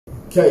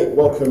Okay,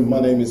 welcome. My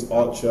name is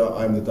Artcha.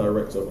 I'm the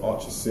director of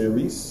Artcha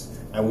Series,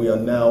 and we are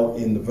now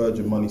in the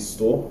Virgin Money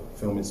store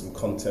filming some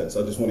content.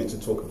 So I just wanted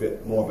to talk a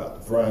bit more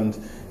about the brand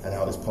and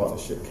how this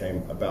partnership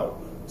came about.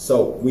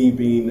 So we've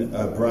been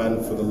a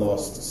brand for the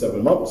last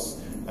 7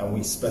 months, and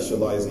we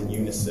specialize in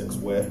unisex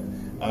wear.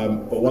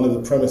 But one of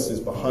the premises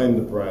behind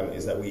the brand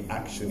is that we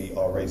actually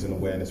are raising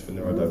awareness for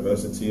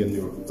neurodiversity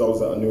and those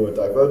that are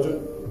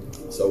neurodivergent.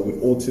 So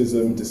with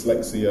autism,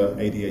 dyslexia,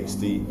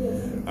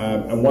 ADHD.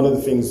 And one of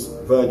the things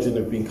Virgin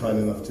have been kind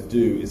enough to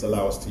do is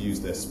allow us to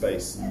use their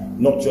space,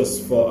 not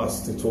just for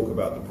us to talk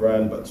about the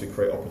brand, but to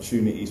create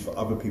opportunities for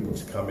other people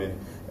to come in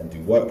and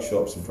do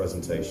workshops and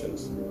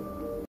presentations.